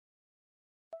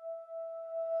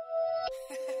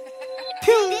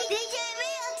Pew.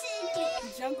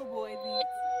 Jungle Boy beats.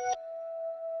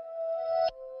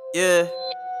 Yeah.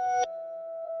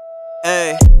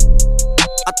 Hey.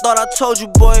 I thought I told you,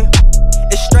 boy.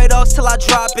 It's straight off till I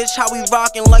drop, bitch. How we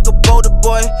rockin' like a boulder,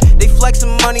 boy. They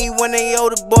flexin' money when they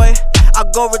older, boy. I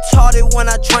go retarded when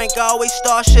I drink. I always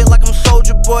start shit like I'm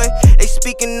Soldier Boy. They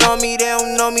speaking on me, they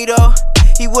don't know me though.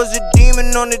 He was a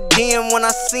demon on the DM when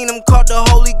I seen him called the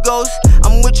Holy Ghost.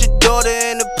 I'm with your daughter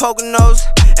in the Poconos.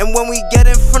 And when we get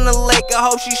in front of the lake, I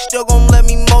hope she still gon' let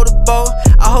me motorboat.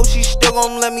 I hope she still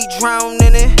gon' let me drown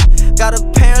in it. Got a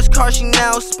parents' car, she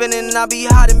now spinning. I be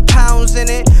hiding pounds in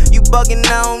it. You bugging,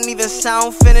 I don't even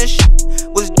sound finished.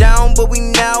 Was down, but we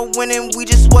now winning. We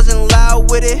just wasn't loud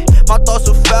with it. My thoughts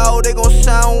are foul, they gon'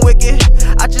 sound wicked.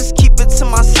 I just keep it to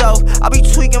myself. I be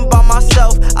tweaking by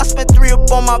myself. I spent 3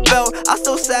 up on my belt. I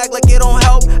still sag like it don't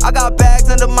help. I got bags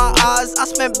under my eyes. I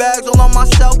spent bags all on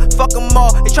myself. Fuck them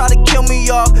all. They try to kill me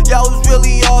off. Y'all was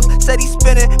really off. Said he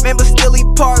spinning, man, but still he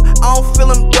parked. I don't feel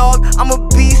him, dog. I'm a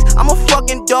beast. I'm a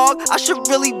fucking dog. I should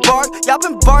really bark. Y'all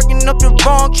been barking up the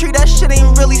wrong tree. That shit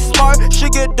ain't really smart.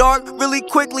 Shit get dark really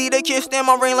quickly. They can't stand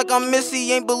my rain like I'm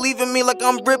Missy. Ain't believing me like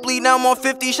I'm Ripley. Now I'm on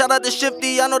 50. Shout out to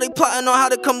Shifty. I know they plotting on how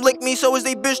to come lick me. So is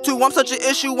they bitch too. I'm such an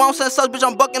issue. I don't send subs, bitch.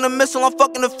 I'm bucking a missile. I'm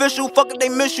fucking official. Fuck if they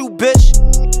miss you, bitch.